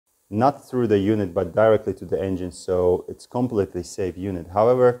not through the unit but directly to the engine, so it's completely safe unit.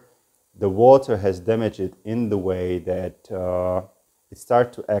 However, the water has damaged it in the way that it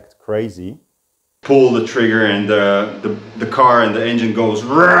starts to act crazy. Pull the trigger and the car and the engine goes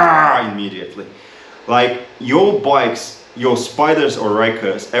rah immediately. Like your bikes, your Spyders or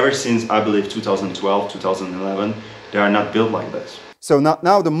Rykers, ever since I believe 2012, 2011, they are not built like this. So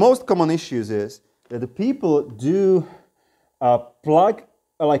now the most common issues is that the people do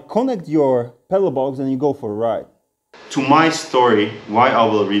connect your pedal box and you go for a ride. To my story, why I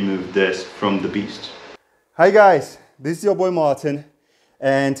will remove this from the beast. Hi guys, this is your boy Martin,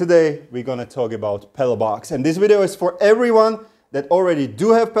 and today we're gonna talk about PedalBox. And this video is for everyone that already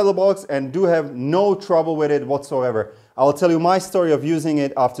do have PedalBox and do have no trouble with it whatsoever. I will tell you my story of using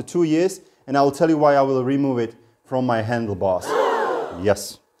it after 2 years, and I will tell you why I will remove it from my handlebars.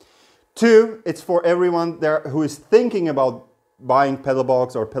 Yes. 2, it's for everyone there who is thinking about buying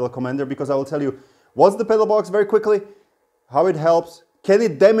PedalBox or PedalCommander, because I will tell you what's the PedalBox very quickly, how it helps, can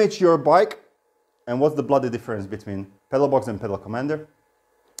it damage your bike, and what's the bloody difference between PedalBox and PedalCommander.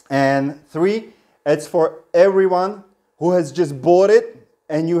 And 3, it's for everyone who has just bought it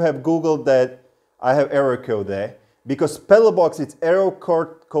and you have Googled that I have error code there, because PedalBox is error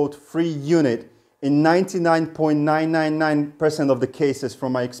code free unit in 99.999% of the cases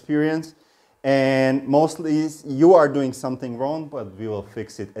from my experience, and mostly you are doing something wrong, but we will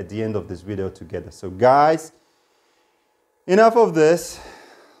fix it at the end of this video together. So guys, enough of this,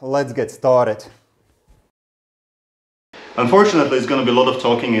 let's get started. Unfortunately, it's going to be a lot of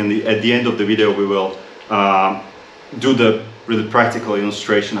talking, and at the end of the video we will do the really practical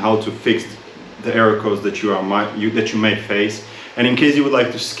illustration how to fix the error codes that you may face. And in case you would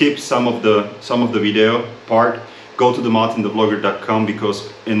like to skip some of the video part, go to the MartinTheVlogger.com, because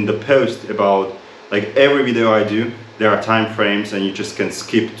in the post about like every video I do, there are time frames and you just can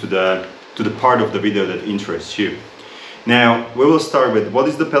skip to the part of the video that interests you. Now we will start with what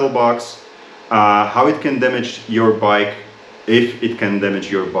is the PedalBox, how it can damage your bike, if it can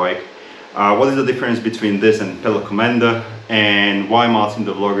damage your bike, what is the difference between this and PedalCommander, and why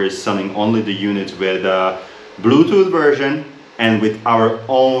MartinTheVlogger is selling only the unit with a Bluetooth version and with our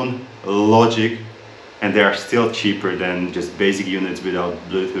own logic, and they are still cheaper than just basic units without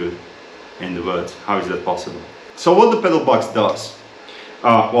Bluetooth in the world. How is that possible? So what the PedalBox does?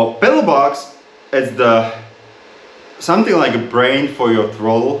 Well, PedalBox is something like a brain for your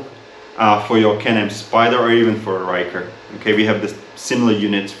throttle, for your Can-Am Spyder, or even for a Ryker. Okay, we have this similar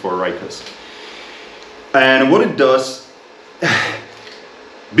units for Rykers. And what it does,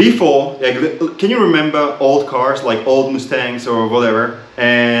 before, can you remember old cars, like old Mustangs or whatever?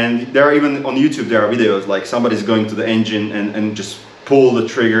 And there are even on YouTube, there are videos like somebody's going to the engine and just pull the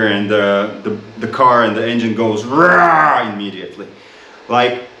trigger and the car and the engine goes rah immediately.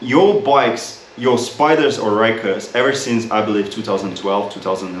 Like your bikes, your Spyders or Rykers, ever since I believe 2012,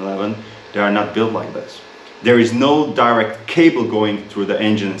 2011, they are not built like this. There is no direct cable going through the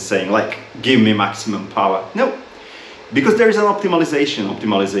engine saying like, give me maximum power. No. Because there is an optimization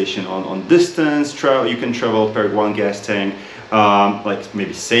on distance, you can travel per one gas tank, like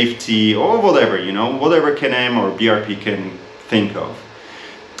maybe safety or whatever, you know, whatever Can-Am or BRP can think of.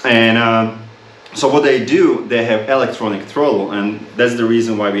 And so what they do, they have electronic throttle, and that's the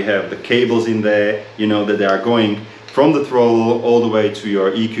reason why we have the cables in there, you know, that they are going from the throttle all the way to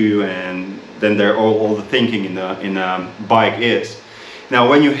your EQ, and then they're all the thinking in a bike is. Now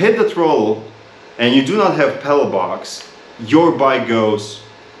when you hit the throttle, and you do not have PedalBox, your bike goes,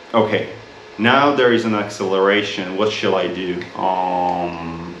 okay, now there is an acceleration, what shall I do?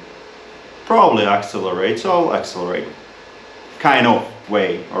 Probably accelerate, so I'll accelerate. Kind of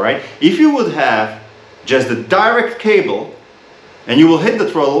way, alright? If you would have just the direct cable, and you will hit the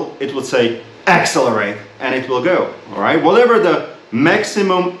throttle, it will say accelerate, and it will go, alright? Whatever the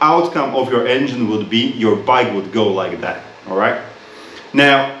maximum outcome of your engine would be, your bike would go like that, alright?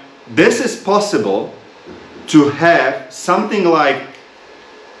 Now, this is possible to have something like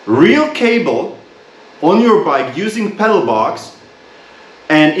real cable on your bike using PedalBox,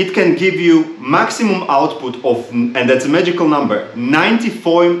 and it can give you maximum output of, and that's a magical number,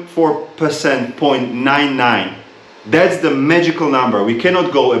 94.99%. That's the magical number. We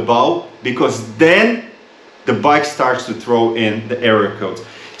cannot go above, because then the bike starts to throw in the error codes.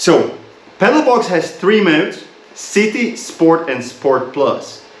 So PedalBox has 3 modes: City, Sport and Sport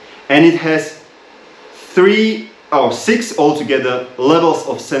Plus, and it has 6 altogether levels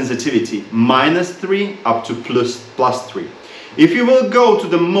of sensitivity, -3 up to +3. If you will go to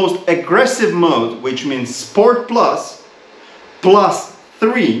the most aggressive mode, which means Sport Plus,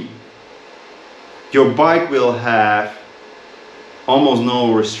 +3, your bike will have almost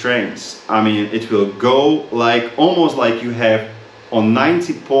no restraints. I mean, it will go like almost like you have on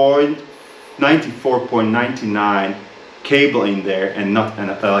 94.99 cable in there and not an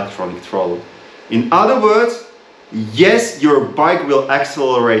electronic throttle. In other words, yes, your bike will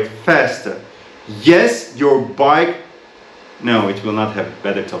accelerate faster. Yes, your bike, no, it will not have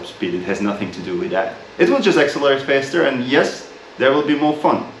better top speed. It has nothing to do with that. It will just accelerate faster, and yes, there will be more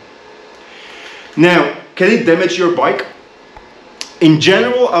fun. Now, can it damage your bike? In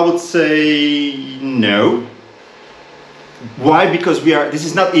general, I would say no. Why? Because this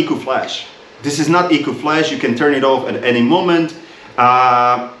is not EcoFlash. This is not EcoFlash. You can turn it off at any moment.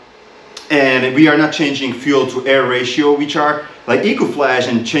 And we are not changing fuel to air ratio, which are like EcoFlash,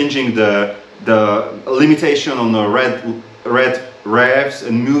 and changing the limitation on the red revs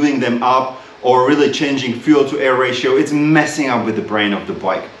and moving them up, or really changing fuel to air ratio. It's messing up with the brain of the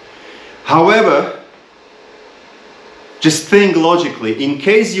bike. However, just think logically. In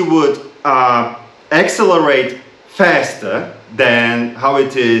case you would accelerate faster than how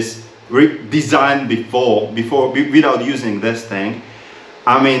it is designed before without using this thing,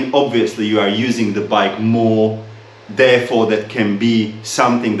 I mean, obviously you are using the bike more, therefore that can be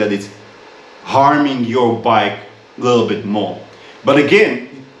something that is harming your bike a little bit more. But again,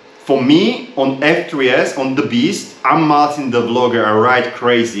 for me on F3S, on the Beast, I'm MartinTheVlogger, I ride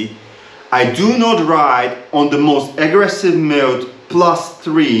crazy. I do not ride on the most aggressive mode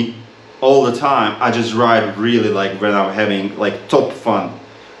 +3 all the time. I just ride really like when I'm having like top fun.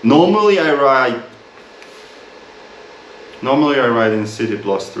 Normally I ride in city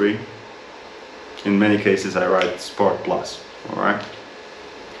 +3. In many cases I ride Sport Plus, alright?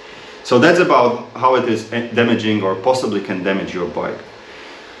 So that's about how it is damaging or possibly can damage your bike.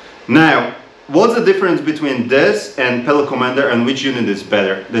 Now, what's the difference between this and PedalCommander, and which unit is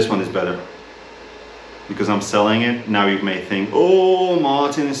better? This one is better. Because I'm selling it, now you may think, oh,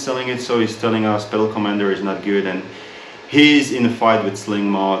 Martin is selling it, so he's telling us PedalCommander is not good and he's in a fight with Sling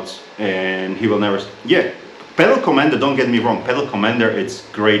Mods and he will never... Yeah, PedalCommander, don't get me wrong, PedalCommander, it's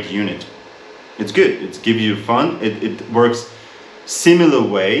great unit. It's good, it gives you fun, it works similar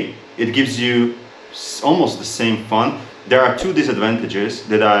way, it gives you almost the same fun. There are two disadvantages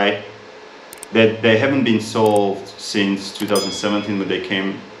that they haven't been solved since 2017 when they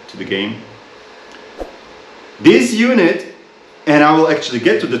came to the game. This unit, and I will actually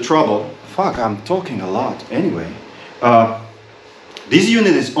get to the trouble. Fuck, I'm talking a lot anyway. This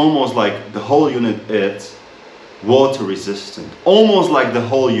unit is almost like the whole unit is water resistant. Almost like the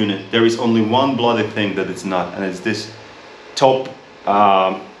whole unit. There is only one bloody thing that it's not, and it's this top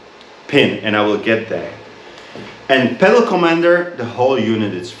pin, and I will get there. And PedalCommander, the whole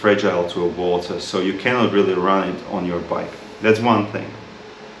unit is fragile to water, so you cannot really run it on your bike. That's one thing.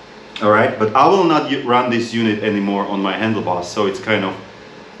 Alright, but I will not run this unit anymore on my handlebars, so it's kind of,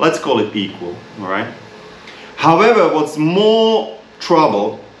 let's call it equal, alright? However, what's more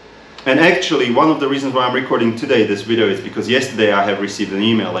trouble, and actually one of the reasons why I'm recording today this video is because yesterday I have received an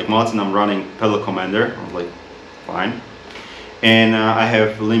email, like, Martin, I'm running PedalCommander. I was like, fine. And I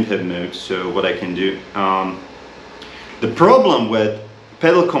have limp head mode, so what I can do. The problem with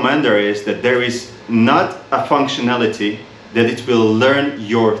PedalCommander is that there is not a functionality that it will learn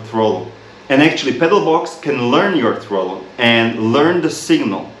your throttle. And actually PedalBox can learn your throttle and learn the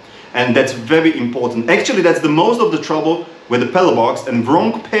signal. And that's very important. Actually, that's the most of the trouble with the PedalBox and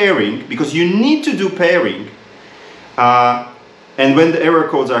wrong pairing, because you need to do pairing and when the error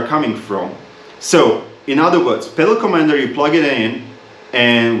codes are coming from. So, in other words, PedalCommander, you plug it in,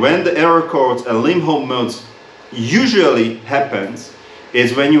 and when the error codes and limp hold modes usually happens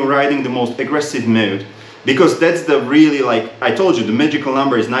is when you're riding the most aggressive mode, because that's the really, like I told you, the magical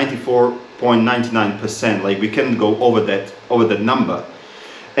number is 94.99%. like we can't go over that number.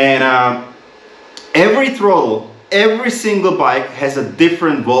 And every throttle, every single bike has a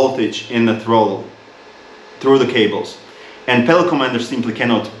different voltage in the throttle through the cables, and PedalCommander simply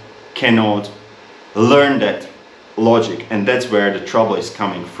cannot learn that logic, and that's where the trouble is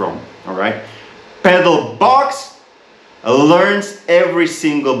coming from. All right, PedalBox learns every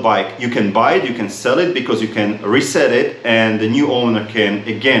single bike. You can buy it, you can sell it, because you can reset it, and the new owner can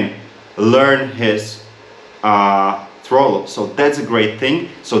again learn his throttle. So that's a great thing.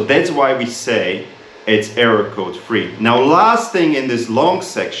 So that's why we say it's error code free. Now, last thing in this long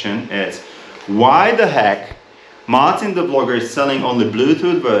section is why the heck MartinTheVlogger is selling only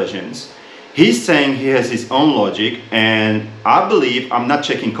Bluetooth versions. He's saying he has his own logic, and I believe, I'm not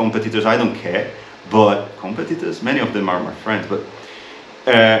checking competitors, I don't care, but competitors, many of them are my friends, but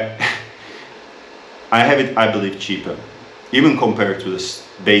I have it, I believe, cheaper. even compared to this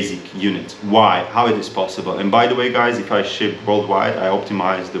basic unit. Why? How it is possible? And by the way, guys, if I ship worldwide, I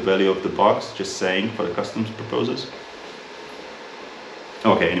optimize the value of the box, just saying, for the customs purposes.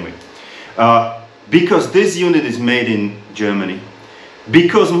 Okay, anyway. Because this unit is made in Germany,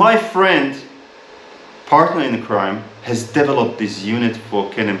 because my friend, partner in crime, has developed this unit for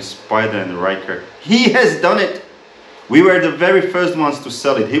Can-Am Spyder and Ryker. He has done it. We were the very first ones to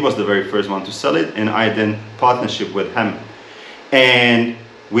sell it. He was the very first one to sell it, and I then partnership with him. And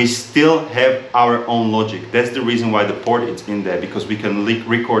we still have our own logic. That's the reason why the port is in there, because we can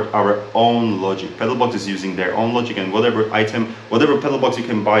record our own logic. PedalBox is using their own logic, and whatever item, whatever PedalBox you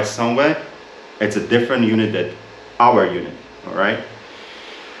can buy somewhere, it's a different unit than our unit, all right?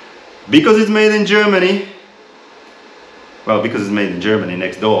 Because it's made in Germany, well, because it's made in Germany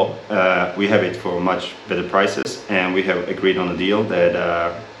next door, we have it for much better prices, and we have agreed on a deal that,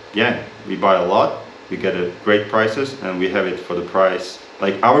 yeah, we buy a lot, we get a great prices, and we have it for the price.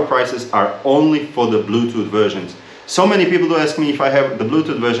 Like, our prices are only for the Bluetooth versions. So many people do ask me if I have the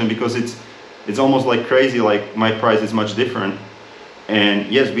Bluetooth version, because it's almost like crazy, like my price is much different. And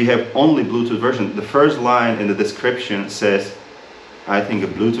yes, we have only Bluetooth version. The first line in the description says, I think a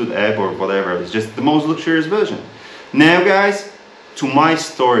Bluetooth app or whatever. It's just the most luxurious version. Now, guys, to my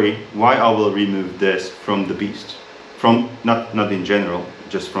story, why I will remove this from the beast. From, not in general,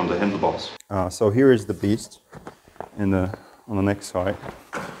 just from the handlebars. So here is the beast on the next side,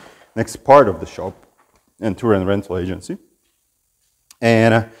 next part of the shop and tour and rental agency.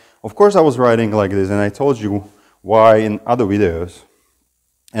 And of course I was riding like this, and I told you why in other videos.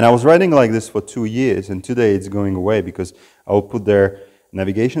 And I was riding like this for 2 years, and today it's going away because I will put their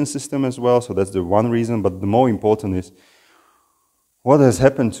navigation system as well. So that's the one reason, but the more important is what has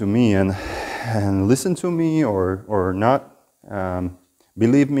happened to me, and listen to me or not,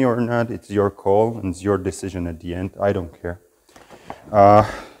 believe me or not, it's your call and it's your decision at the end. I don't care.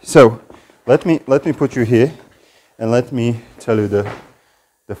 So let me put you here and let me tell you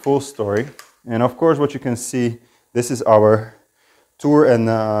the full story. And of course, what you can see, this is our tour and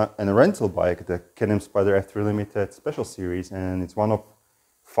a rental bike, the Can-Am Spyder F3 Limited Special Series, and it's one of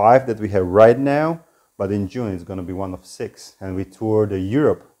 5 that we have right now, but in June it's going to be one of 6, and we tour the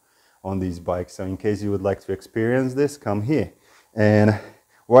Europe on these bikes. So in case you would like to experience this, come here. And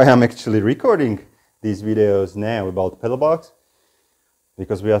why I'm actually recording these videos now about PedalBox,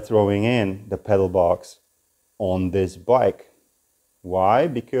 because we are throwing in the PedalBox on this bike. Why?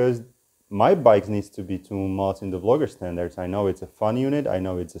 Because my bike needs to be to MartinTheVlogger standards. I know it's a fun unit, I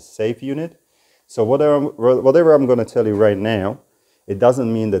know it's a safe unit. So whatever I'm going to tell you right now, it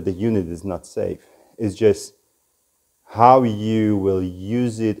doesn't mean that the unit is not safe. It's just how you will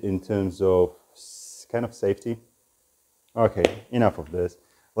use it in terms of kind of safety. Okay, enough of this.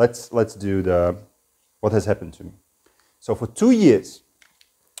 Let's do what has happened to me. So for 2 years,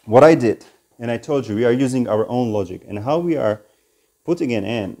 what I did, and I told you, we are using our own logic, and how we are putting it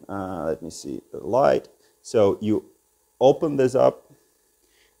in, let me see, the light. So you open this up,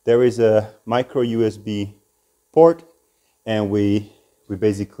 there is a micro USB port, and we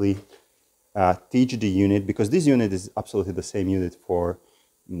basically teach the unit, because this unit is absolutely the same unit for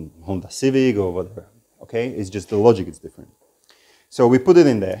Honda Civic or whatever, okay? It's just the logic is different. So we put it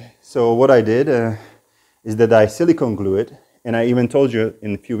in there. So what I did is that I silicone glue it, and I even told you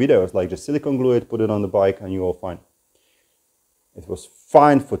in a few videos, like just silicone glue it, put it on the bike, and you're all fine. It was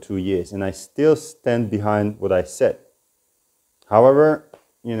fine for 2 years, and I still stand behind what I said. However,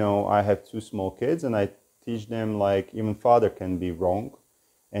 you know, I have 2 small kids, and I teach them like even father can be wrong.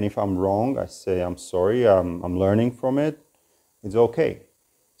 And if I'm wrong, I say, I'm sorry, I'm learning from it. It's okay.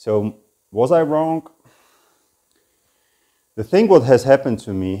 So was I wrong? The thing what has happened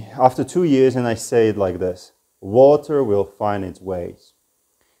to me after 2 years, and I say it like this, water will find its ways.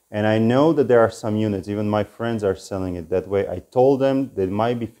 And I know that there are some units, even my friends are selling it that way. I told them they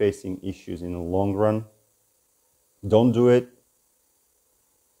might be facing issues in the long run. Don't do it.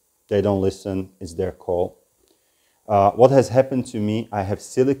 They don't listen, it's their call. What has happened to me, I have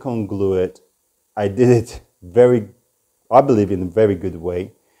silicone glue it. I did it I believe in a very good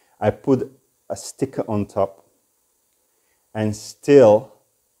way. I put a sticker on top, and still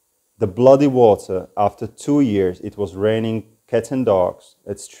the bloody water, after 2 years, it was raining cats and dogs,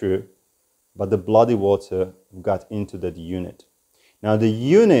 it's true, but the bloody water got into that unit. Now the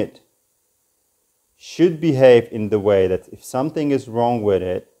unit should behave in the way that if something is wrong with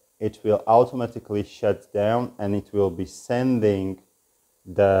it, it will automatically shut down, and it will be sending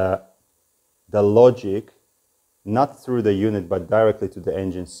the logic not through the unit but directly to the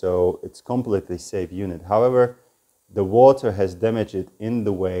engine, so it's completely safe unit. However, the water has damaged it in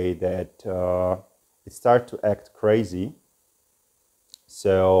the way that it started to act crazy,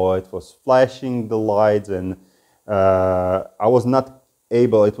 So it was flashing the lights, and I was not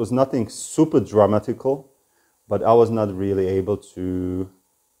able, it was nothing super dramatical, but I was not really able to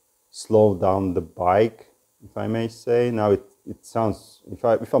slow down the bike, if I may say. Now it sounds,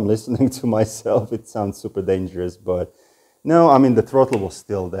 if I'm listening to myself, it sounds super dangerous, but no, I mean the throttle was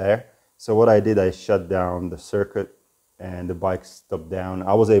still there. So what I did, I shut down the circuit and the bike stopped down.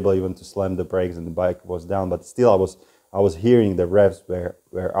 I was able even to slam the brakes and the bike was down, but still I was hearing the revs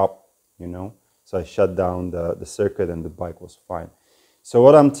were up, you know. So I shut down the circuit and the bike was fine. So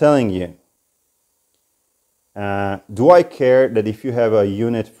what I'm telling you, do I care that if you have a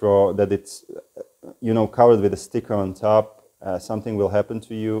unit that it's, you know, covered with a sticker on top, something will happen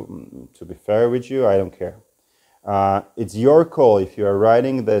to you? To be fair with you, I don't care. It's your call if you are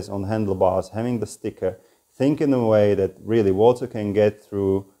riding this on handlebars, having the sticker, think in a way that really water can get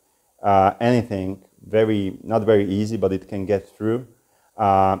through anything, not very easy, but it can get through.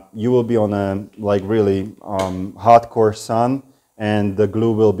 You will be on a like really hardcore sun, and the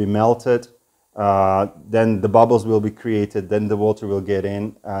glue will be melted. Then the bubbles will be created, then the water will get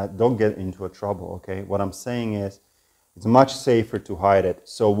in. Don't get into a trouble, okay? What I'm saying is it's much safer to hide it.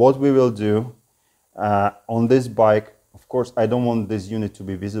 So what we will do on this bike, of course, I don't want this unit to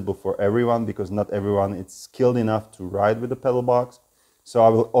be visible for everyone because not everyone is skilled enough to ride with the pedal box. So I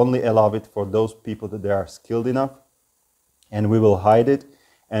will only allow it for those people that they are skilled enough, and we will hide it,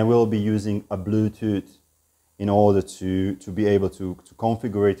 and we'll be using a Bluetooth in order to be able to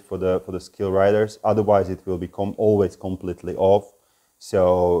configure it for the skilled riders. Otherwise, it will become always completely off.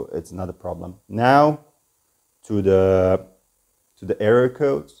 So it's not a problem. Now to the error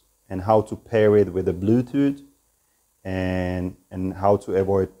codes and how to pair it with the Bluetooth, and how to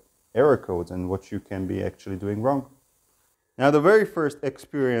avoid error codes and what you can be actually doing wrong. Now the very first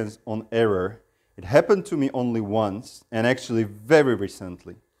experience on error, it happened to me only once, and actually very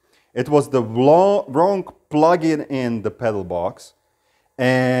recently. It was the wrong plug-in in the pedal box,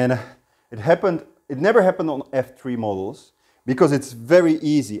 and it never happened on F3 models because it's very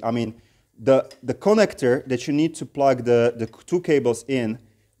easy. I mean, the connector that you need to plug the two cables in,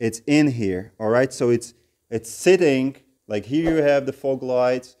 it's in here, all right? So it's sitting, like here you have the fog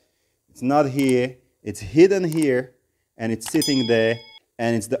lights, it's not here, it's hidden here, and it's sitting there,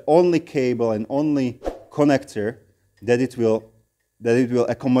 and it's the only cable and only connector that it will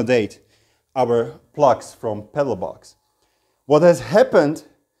accommodate our plugs from PedalBox. What has happened,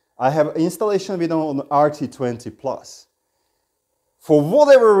 I have installation video on RT20 Plus. For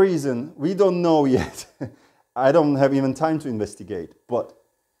whatever reason, we don't know yet. I don't have even time to investigate, but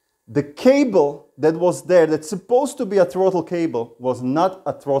the cable that was there, that's supposed to be a throttle cable, was not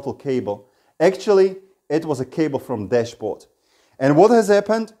a throttle cable. Actually, it was a cable from dashboard. And what has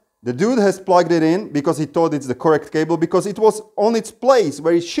happened? The dude has plugged it in because he thought it's the correct cable, because it was on its place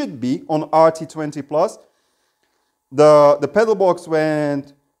where it should be on RT20 Plus. The pedal box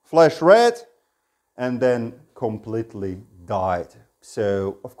went flash red and then completely died.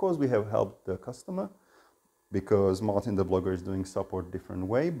 So, of course, we have helped the customer because MartinTheVlogger is doing support different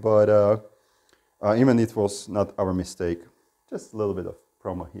way, but even it was not our mistake. Just a little bit of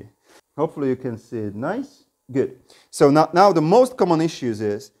promo here. Hopefully you can see it nice. Good. So now the most common issues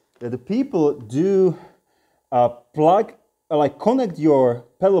is that the people do connect your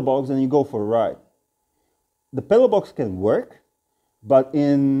pedal box and you go for a ride. The pedal box can work, but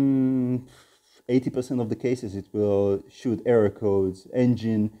in 80% of the cases it will shoot error codes,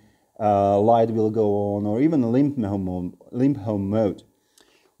 engine light will go on, or even a limp home mode.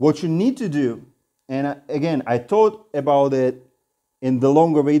 What you need to do, and again, I thought about it in the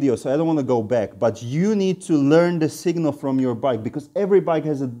longer video, so I don't want to go back, but you need to learn the signal from your bike, because every bike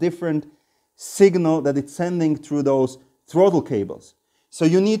has a different signal that it's sending through those throttle cables. So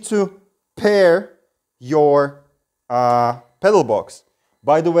you need to pair your pedal box.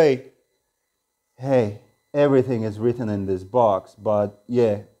 By the way, hey, everything is written in this box, but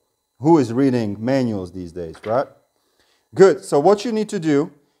yeah, who is reading manuals these days, right? Good, so what you need to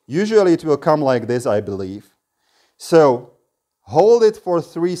do, usually it will come like this, I believe. So hold it for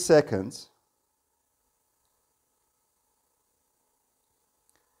 3 seconds.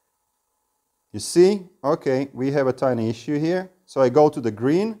 You see? Okay, we have a tiny issue here. So I go to the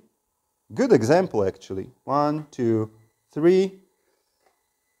green. Good example, actually. 1, 2, 3.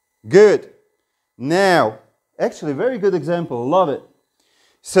 Good. Now, actually, very good example. Love it.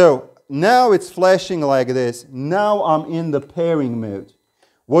 So now it's flashing like this. Now I'm in the pairing mode.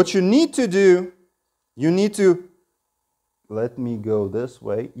 What you need to do, you need to, let me go this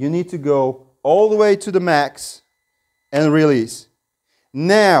way. You need to go all the way to the max and release.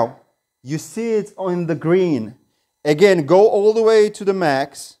 Now, you see it's on the green. Again, go all the way to the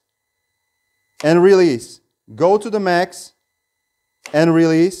max and release. Go to the max and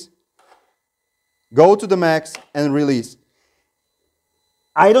release. Go to the max and release.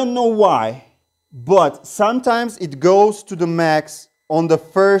 I don't know why, but sometimes it goes to the max on the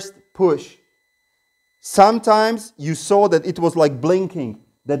first push. Sometimes you saw that it was like blinking.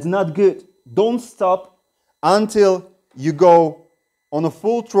 That's not good. Don't stop until you go on a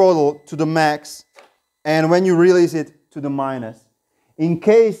full throttle to the max, and when you release it, to the minus. In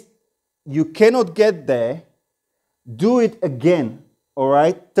case you cannot get there, do it again, all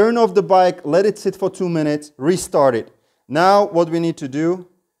right? Turn off the bike, let it sit for 2 minutes, restart it. Now what we need to do,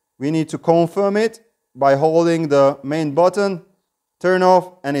 we need to confirm it by holding the main button, turn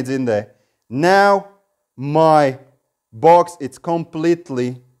off, and it's in there. Now my box, it's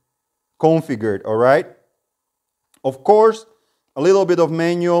completely configured, all right? Of course, a little bit of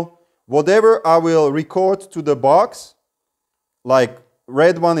manual. Whatever I will record to the box, like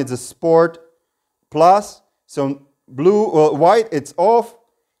red one, it's a Sport Plus. So white, it's off.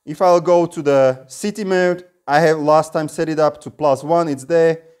 If I'll go to the city mode, I have last time set it up to +1, it's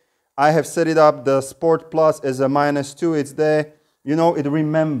there. I have set it up the Sport Plus as a -2, it's there. You know, it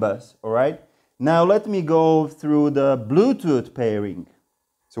remembers, all right? Now let me go through the Bluetooth pairing.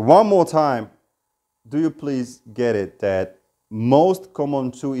 So one more time, do you please get it that most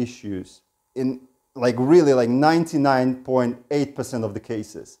common two issues in like really like 99.8% of the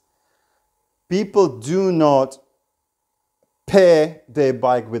cases, people do not pair their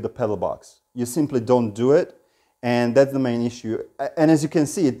bike with the pedal box. You simply don't do it, and that's the main issue. And as you can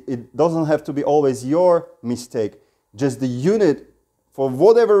see, it doesn't have to be always your mistake, just the unit, for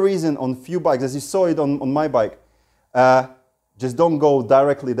whatever reason, on few bikes, as you saw it on my bike, just don't go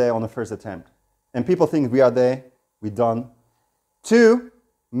directly there on the first attempt. And people think we are there, we're done. 2,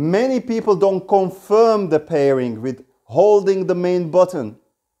 many people don't confirm the pairing with holding the main button.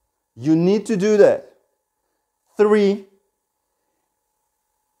 You need to do that. 3,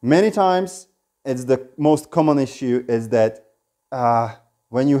 many times, it's the most common issue is that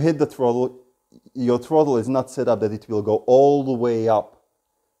when you hit the throttle, your throttle is not set up that it will go all the way up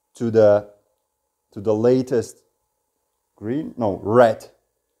to the latest red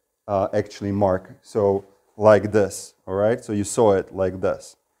actually mark. So like this, all right? So you saw it like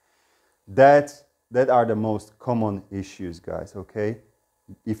this. That are the most common issues, guys, okay?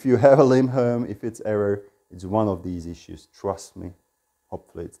 If you have a limb home, if it's error, it's one of these issues, trust me.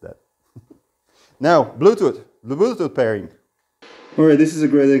 Hopefully it's that. Now, Bluetooth, the Bluetooth pairing. All right, this is a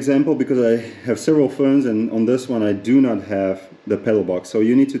great example because I have several phones, and on this one I do not have the pedal box. So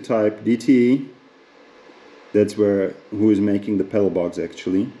you need to type DTE, that's who is making the pedal box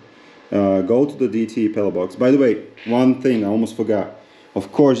actually. Go to the DTE pedal box. By the way, one thing I almost forgot.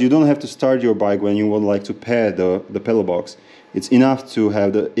 Of course, you don't have to start your bike when you would like to pair the pedal box. It's enough to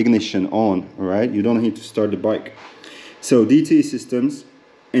have the ignition on, all right? You don't need to start the bike. So DTE systems,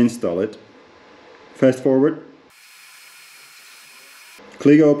 install it. Fast forward.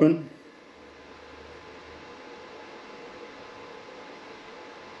 Click open.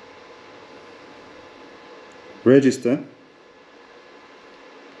 Register.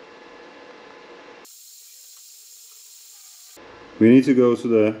 We need to go to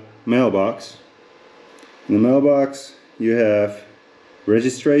the mailbox. In the mailbox you have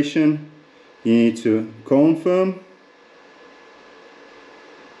registration. You need to confirm.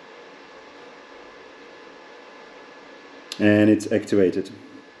 And it's activated.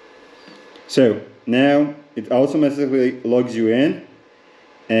 So now it automatically logs you in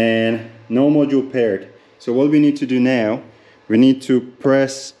and no module paired. So what we need to do now, we need to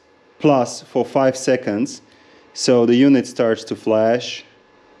press plus for 5 seconds so the unit starts to flash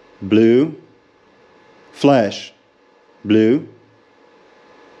blue, flash blue,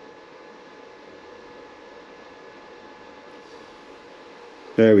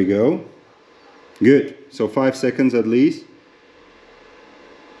 there we go. Good, so 5 seconds at least.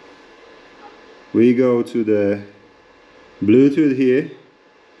 We go to the Bluetooth here,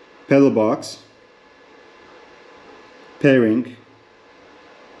 pedal box, pairing,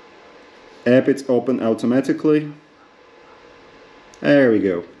 app it's open automatically. There we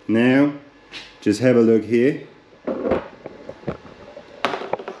go. Now just have a look here.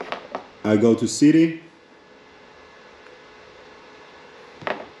 I go to city.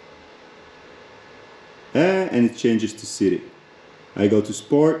 And it changes to city. I go to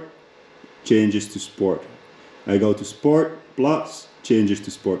sport, changes to sport. I go to sport plus, changes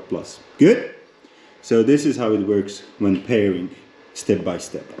to sport plus. Good? So this is how it works when pairing, step by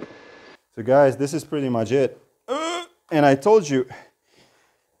step. So guys, this is pretty much it. And I told you,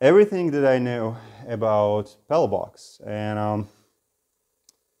 everything that I know, about PedalBox, and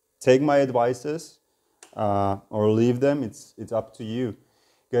take my advices or leave them. It's up to you,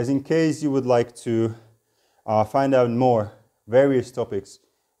 guys. In case you would like to find out more various topics,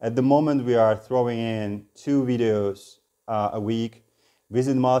 at the moment we are throwing in 2 videos a week.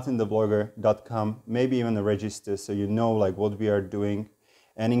 Visit MartinTheVlogger.com, maybe even register so you know like what we are doing.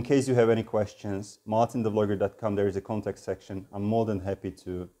 And in case you have any questions, MartinTheVlogger.com, there is a contact section. I'm more than happy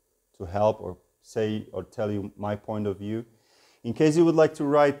to help or say or tell you my point of view. In case you would like to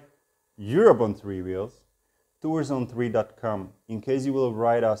ride Europe on 3 wheels, tourson3.com. In case you will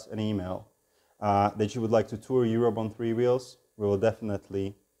write us an email that you would like to tour Europe on 3 wheels, we will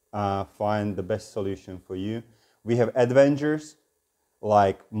definitely find the best solution for you. We have adventures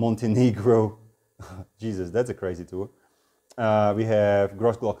like Montenegro. Jesus, that's a crazy tour. We have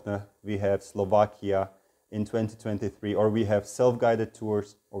Grossglockner, we have Slovakia in 2023, or we have self-guided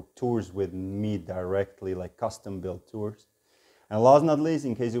tours or tours with me directly, like custom-built tours. And last but not least,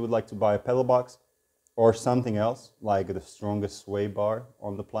 in case you would like to buy a pedal box or something else, like the strongest sway bar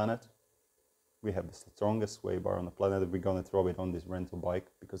on the planet, we have the strongest sway bar on the planet. We're going to throw it on this rental bike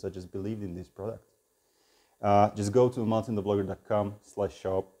because I just believed in this product. Just go to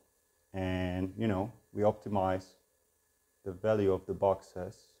MartinTheVlogger.com/shop, and you know, we optimize the value of the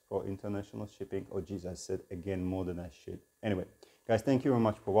boxes for international shipping. Oh geez, I said again more than I should. Anyway, guys, thank you very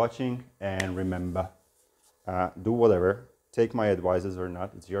much for watching, and remember, do whatever. Take my advices or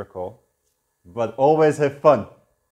not, it's your call. But always have fun.